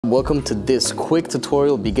Welcome to this quick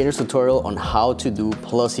tutorial, beginner's tutorial on how to do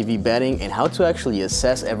plus EV betting and how to actually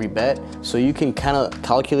assess every bet so you can kind of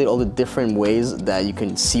calculate all the different ways that you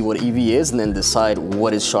can see what EV is and then decide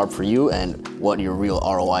what is sharp for you and what your real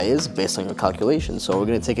ROI is based on your calculation. So we're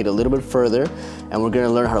going to take it a little bit further and we're going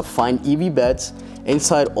to learn how to find EV bets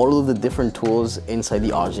inside all of the different tools inside the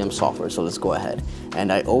OddsJam software. So let's go ahead.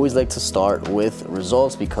 And I always like to start with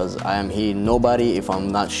results because I am here nobody if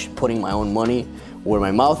I'm not putting my own money where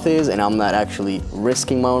my mouth is and I'm not actually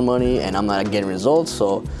risking my own money and I'm not getting results.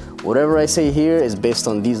 So whatever I say here is based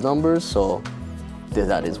on these numbers, so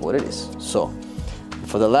that is what it is. So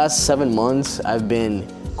for the last 7 months, I've been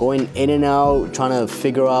going in and out, trying to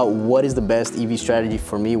figure out what is the best EV strategy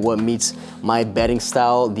for me, what meets my betting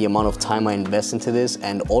style, the amount of time I invest into this,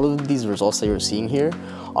 and all of these results that you're seeing here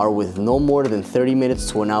are with no more than 30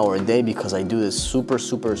 minutes to an hour a day because I do this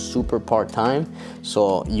super part-time.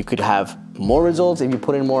 So you could have more results if you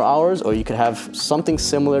put in more hours, or you could have something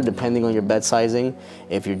similar depending on your bet sizing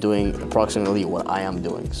if you're doing approximately what I am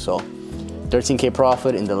doing. So 13K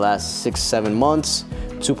profit in the last 6-7 months,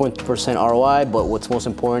 2% ROI, but what's most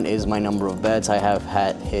important is my number of bets. I have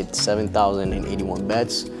hit 7,081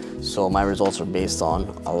 bets. So my results are based on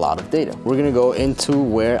a lot of data. We're gonna go into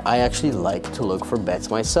where I actually like to look for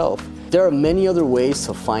bets myself. There are many other ways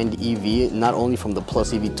to find EV, not only from the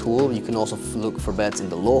plus EV tool, you can also look for bets in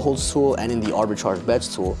the low holds tool and in the arbitrage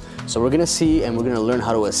bets tool. So we're gonna see and we're gonna learn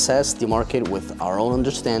how to assess the market with our own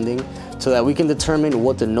understanding so that we can determine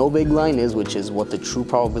what the no vig line is, which is what the true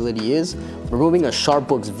probability is, removing a sharp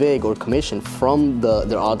book's vig or commission from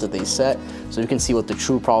their odds that they set, so you can see what the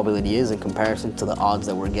true probability is in comparison to the odds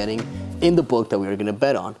that we're getting in the book that we are gonna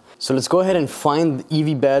bet on. So let's go ahead and find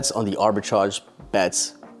EV bets on the arbitrage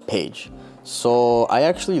bets page. So I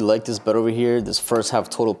actually like this bet over here, this first half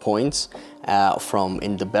total points from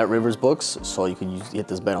in the Bet Rivers books. So you can get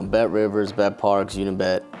this bet on Bet Rivers, Bet Parks,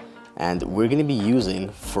 Unibet, and we're gonna be using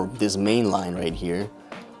for this main line right here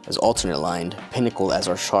as alternate line, Pinnacle as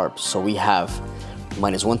our sharp. So we have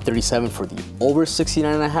minus 137 for the over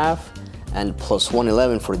 69.5 and plus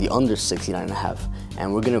 111 for the under 69.5.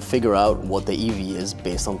 And we're gonna figure out what the EV is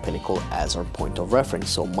based on Pinnacle as our point of reference.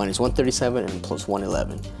 So minus 137 and plus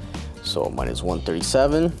 111. So minus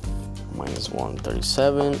 137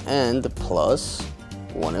 and plus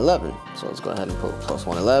 111. So let's go ahead and put plus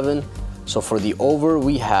 111. So for the over,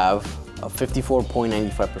 we have a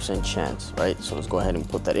 54.95% chance, right? So let's go ahead and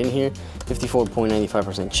put that in here.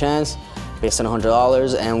 54.95% chance based on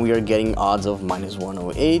 $100, and we are getting odds of minus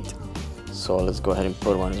 108. So let's go ahead and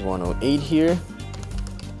put minus 108 here.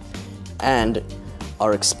 And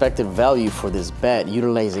our expected value for this bet,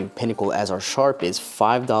 utilizing Pinnacle as our sharp, is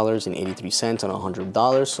 $5.83 on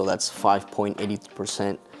 $100. So that's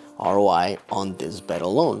 5.83% ROI on this bet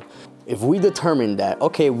alone. If we determine that,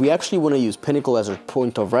 okay, we actually want to use Pinnacle as our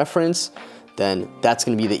point of reference, then that's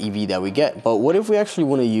going to be the EV that we get. But what if we actually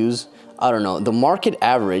want to use, I don't know, the market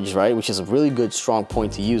average, right, which is a really good strong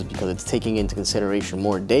point to use because it's taking into consideration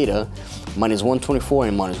more data, minus 124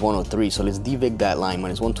 and minus 103. So let's devig that line,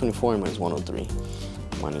 minus 124 and minus 103.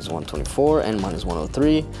 Minus 124 and minus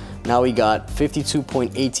 103. Now we got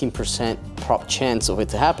 52.18% prop chance of it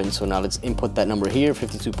to happen. So now let's input that number here,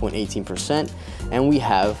 52.18%, and we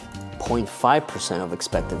have 0.5% of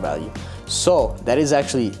expected value. So that is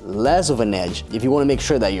actually less of an edge. If you want to make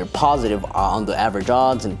sure that you're positive on the average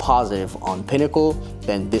odds and positive on Pinnacle,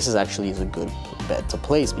 then this is actually a good bet to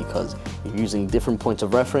place because you're using different points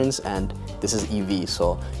of reference and this is EV.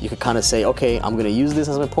 So you could kind of say, okay, I'm going to use this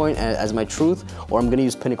as my point, as my truth, or I'm going to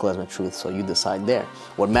use Pinnacle as my truth. So you decide there.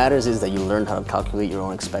 What matters is that you learn how to calculate your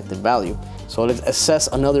own expected value. So let's assess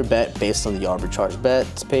another bet based on the arbitrage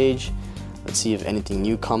bets page. Let's see if anything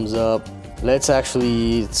new comes up. Let's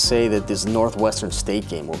actually say that this Northwestern State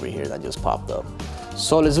game over here that just popped up.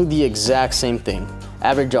 So let's do the exact same thing.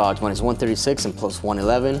 Average odds, minus 136 and plus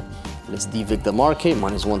 111. Let's devig the market,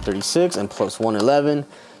 minus 136 and plus 111.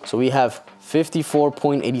 So we have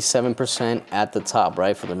 54.87% at the top,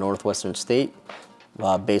 right, for the Northwestern State,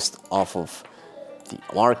 based off of the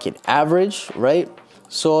market average, right?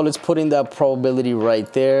 So let's put in that probability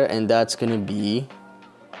right there, and that's gonna be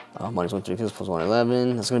minus 136 plus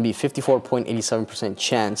 111. That's going to be 54.87%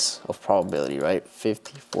 chance of probability, right?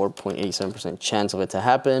 54.87% chance of it to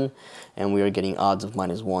happen. And we are getting odds of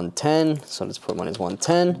minus 110. So let's put minus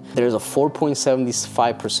 110. There's a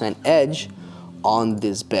 4.75% edge on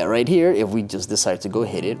this bet right here if we just decide to go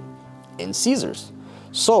hit it in Caesars.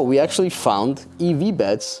 So we actually found EV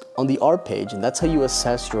bets on the R page, and that's how you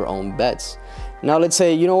assess your own bets. Now let's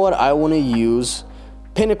say, you know what, I want to use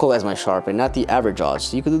Pinnacle as my sharp and not the average odds.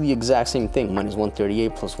 So you could do the exact same thing, minus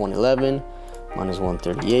 138 plus 111. minus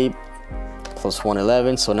 138 plus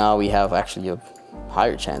 111. So now we have actually a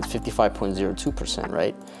higher chance, 55.02%,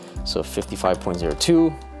 right? So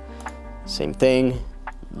 55.02, same thing.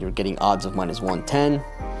 You're getting odds of minus 110,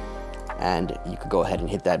 and you could go ahead and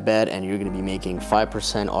hit that bet, and you're gonna be making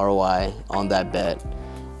 5% ROI on that bet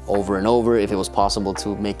over and over. If it was possible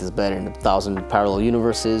to make this bet in 1,000 parallel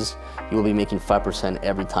universes, you will be making 5%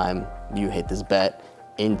 every time you hit this bet.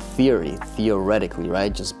 In theory, theoretically,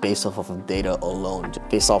 right? Just based off of data alone, just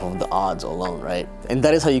based off of the odds alone, right? And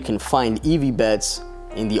that is how you can find EV bets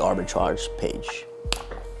in the arbitrage page.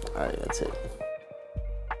 All right, that's it.